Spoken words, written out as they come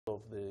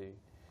of the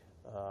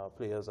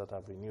players that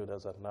have renewed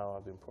as of now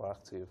have been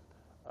proactive.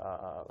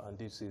 And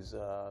this is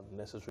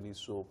necessarily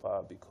so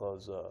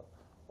because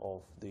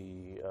of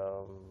the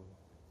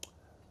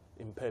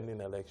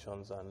impending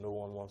elections, and no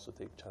one wants to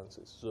take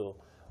chances. So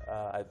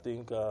I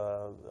think,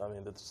 I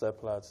mean, the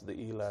SEPLATs, the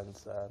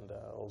ELANs, and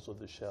also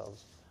the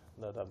shells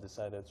that have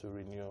decided to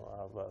renew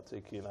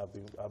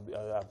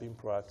have been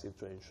proactive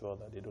to ensure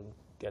that they don't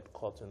get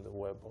caught in the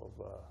web of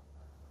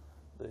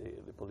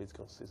the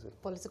political season.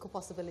 Political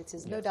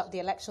possibilities. Yes. No doubt the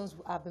elections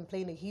have been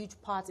playing a huge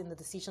part in the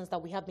decisions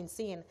that we have been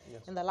seeing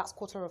in the last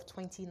quarter of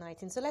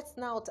 2019. So let's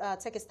now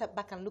take a step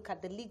back and look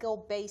at the legal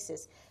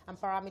basis and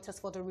parameters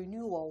for the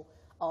renewal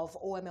of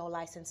OML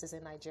licenses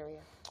in Nigeria.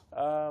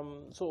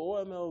 So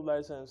OML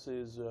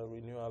licenses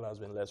renewal has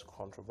been less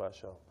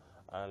controversial.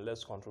 And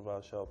less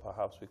controversial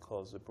perhaps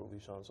because the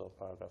provisions of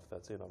paragraph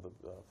 13 of the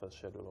first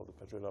schedule of the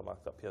Petroleum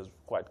Act appears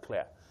quite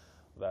clear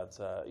that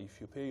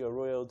if you pay your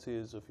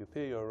royalties, if you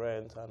pay your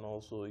rent, and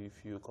also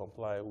if you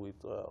comply with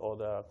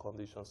other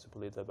conditions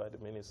stipulated by the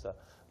minister,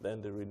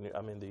 then the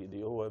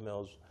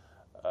OMLs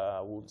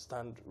would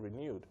stand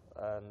renewed.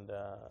 And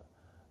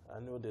I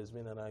know there's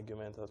been an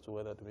argument as to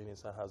whether the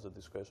minister has the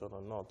discretion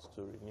or not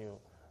to renew.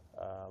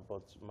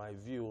 But my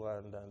view,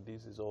 and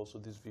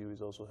this view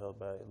is also held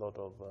by a lot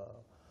of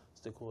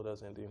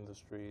stakeholders in the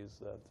industry, is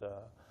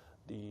that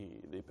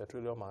the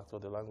Petroleum Act, or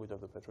the language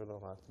of the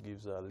Petroleum Act,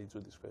 gives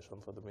little discretion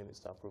for the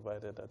minister,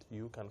 provided that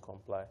you can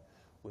comply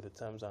with the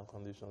terms and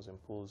conditions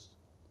imposed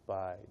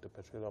by the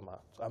Petroleum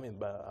Act,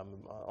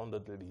 under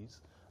the lease,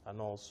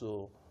 and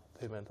also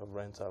payment of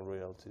rent and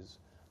royalties.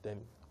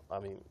 Then,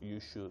 you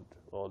should,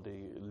 or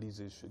the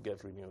leases should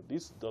get renewed.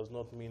 This does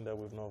not mean that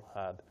we've not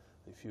had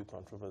a few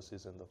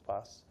controversies in the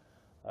past.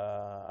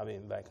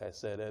 Like I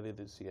said, early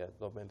this year,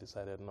 government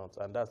decided not,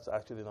 and that's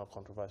actually not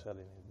controversial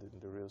in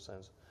the real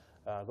sense.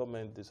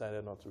 Government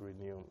decided not to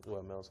renew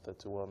OMLs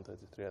 31,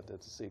 33, and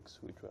 36,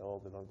 which were all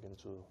belonging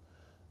to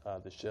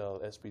the Shell,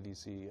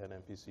 SPDC, and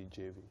MPC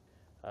JV.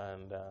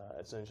 And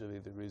essentially,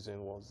 the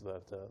reason was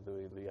that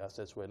the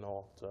assets were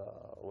not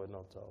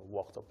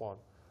worked upon.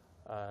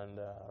 And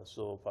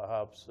so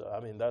perhaps,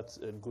 that's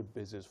a good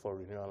basis for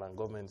renewal, and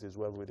government is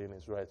well within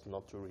its right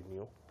not to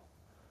renew.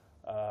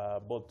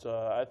 But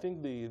I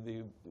think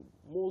the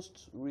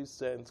most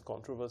recent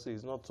controversy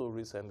is not so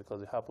recent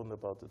because it happened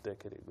about a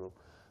decade ago.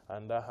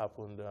 And that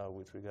happened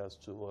with regards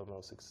to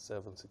OML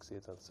 67,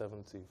 68, and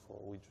 70, for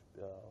which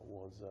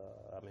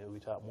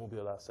which are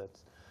mobile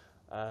assets.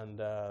 And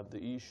the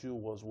issue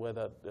was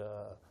whether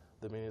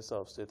the Minister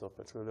of State of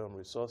Petroleum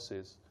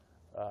Resources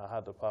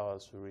had the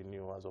powers to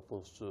renew as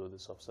opposed to the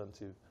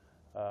substantive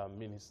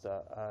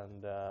minister.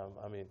 And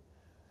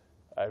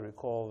I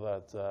recall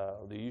that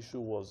the issue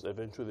was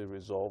eventually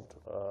resolved.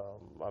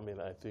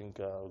 I think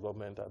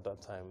government at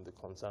that time, the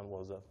concern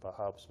was that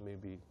perhaps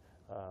maybe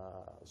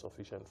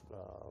sufficient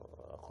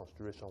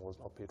consideration was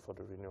not paid for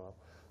the renewal.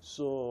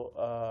 So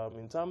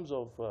in terms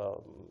of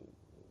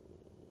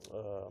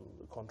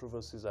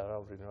controversies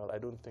around renewal, I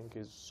don't think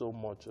it's so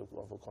much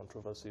of a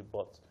controversy,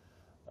 but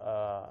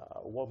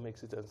what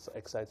makes it as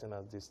exciting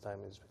at this time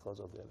is because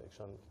of the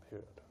election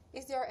period.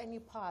 Is there any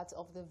part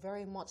of the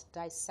very much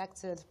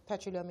dissected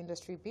petroleum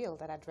industry bill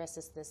that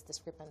addresses these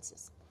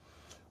discrepancies?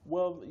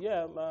 Well,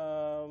 yeah.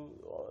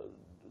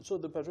 So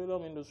the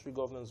Petroleum Industry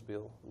Governance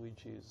Bill,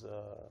 which is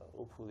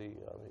hopefully,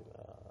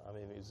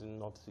 is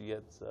not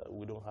yet,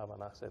 we don't have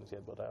an accent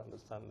yet, but I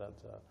understand that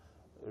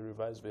a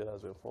revised bill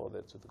has been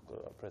forwarded to the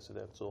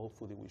President. So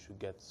hopefully we should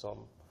get some,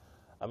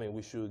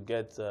 we should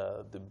get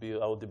the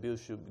bill, or the bill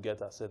should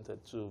get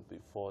assented to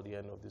before the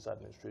end of this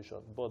administration.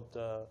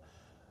 But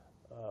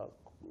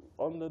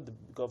under the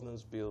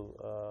governance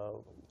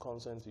bill,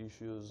 consent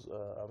issues,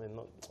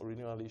 not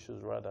renewal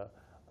issues rather,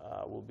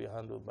 will be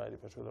handled by the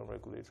Petroleum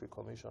Regulatory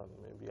Commission,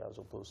 maybe as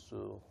opposed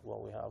to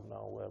what we have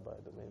now, whereby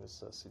the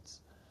minister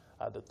sits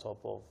at the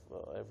top of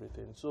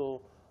everything.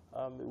 So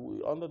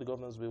under the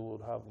governance bill, we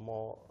would have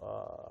more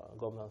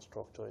governance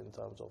structure in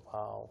terms of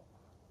how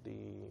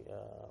the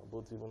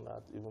both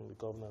even the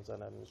governance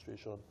and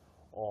administration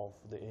of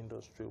the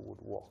industry would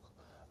work.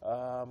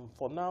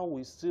 For now,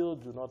 we still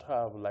do not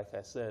have, like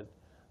I said,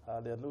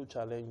 there are no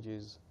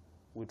challenges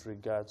with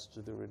regards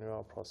to the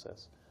renewal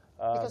process.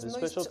 Because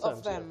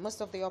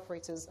most of the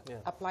operators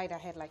applied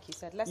ahead, like you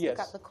said. Let's look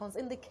at the cons.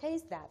 In the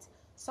case that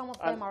some of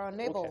them are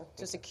unable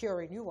to secure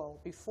renewal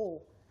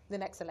before the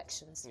next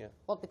elections,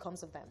 what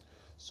becomes of them?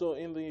 So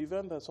in the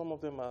event that some of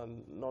them are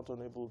not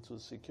unable to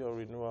secure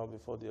renewal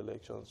before the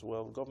elections,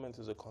 well, government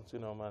is a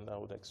continuum, and I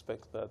would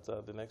expect that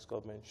the next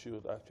government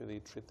should actually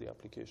treat the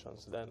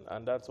applications then.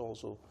 And that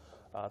also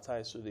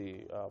ties to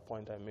the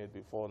point I made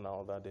before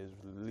now, that there's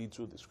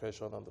little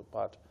discretion on the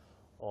part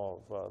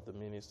of the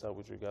minister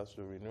with regards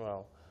to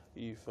renewal.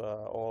 If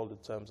all the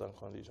terms and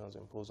conditions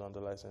imposed on the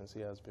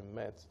licensee has been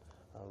met,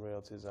 and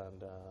royalties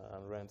and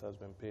rent has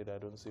been paid, I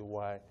don't see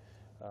why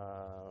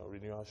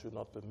renewal should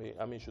not be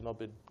made. Should not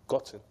be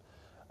gotten.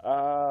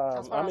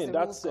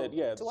 That said,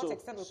 to what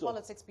extent will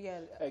politics be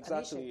an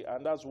exactly, issue?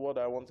 And that's what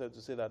I wanted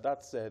to say.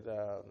 That said,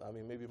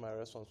 maybe my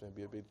response may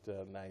be a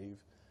bit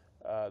naive.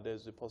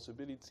 there's a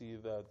possibility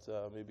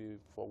that maybe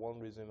for one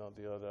reason or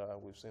the other,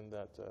 and we've seen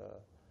that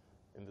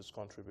in this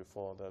country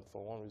before, that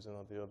for one reason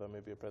or the other,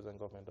 maybe a present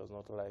government does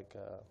not like,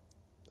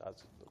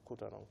 as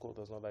quote and unquote,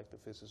 does not like the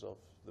faces of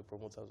the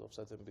promoters of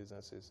certain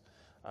businesses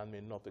and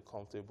may not be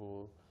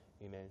comfortable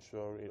in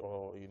ensuring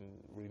or in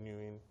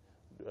renewing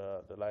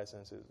the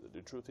licenses.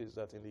 The truth is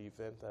that in the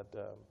event that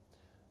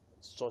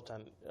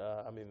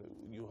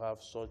you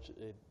have such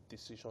a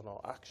decision or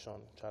action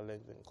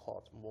challenged in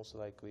court, most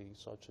likely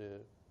such a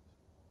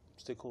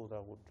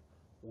stakeholder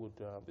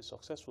would be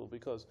successful,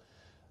 because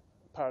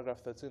paragraph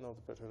 13 of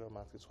the Petroleum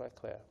Act is quite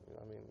clear.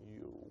 I mean,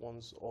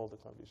 once all the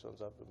conditions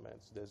have been met,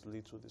 there's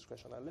little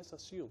discretion. And let's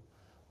assume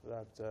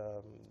that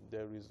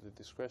there is the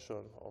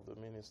discretion of the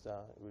minister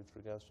with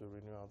regards to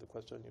renewal. The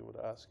question you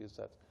would ask is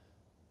that,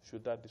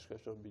 should that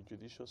discretion be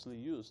judiciously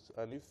used?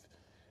 And if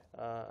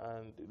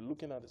and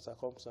looking at the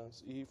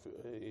circumstance, if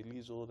a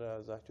leaseholder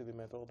has actually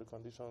met all the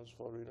conditions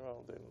for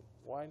renewal, then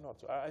why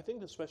not? I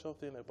think the special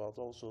thing about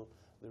also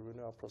the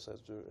renewal process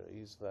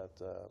is that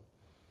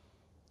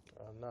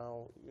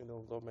now,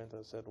 government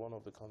has said one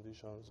of the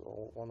conditions,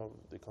 or one of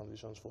the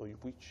conditions for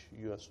which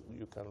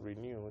you can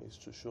renew, is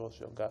to show us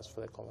your gas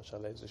flare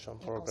commercialization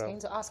program. I was going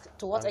to ask,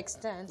 to what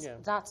extent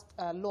that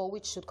law,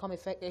 which should come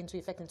into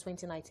effect in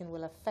 2019,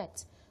 will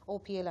affect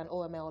OPL and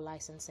OML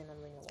licensing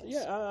and renewals?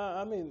 Yeah,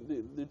 I mean,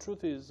 the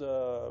truth is,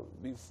 for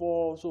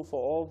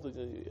all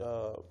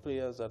the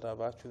players that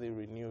have actually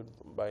renewed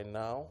by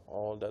now,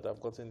 or that have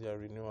gotten their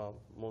renewal,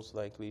 most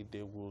likely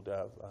they would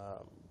have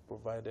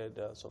provided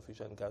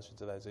sufficient gas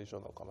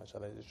utilization or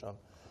commercialization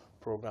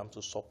program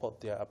to support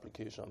their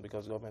application,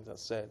 because government has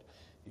said,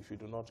 if you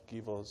do not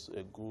give us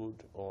a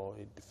good or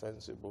a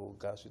defensible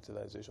gas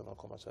utilization or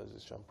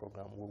commercialization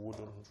program, we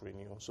wouldn't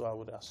renew. So I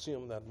would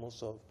assume that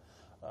most of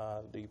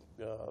the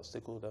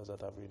stakeholders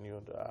that have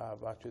renewed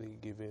have actually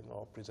given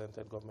or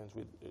presented government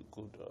with a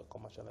good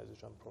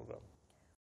commercialization program.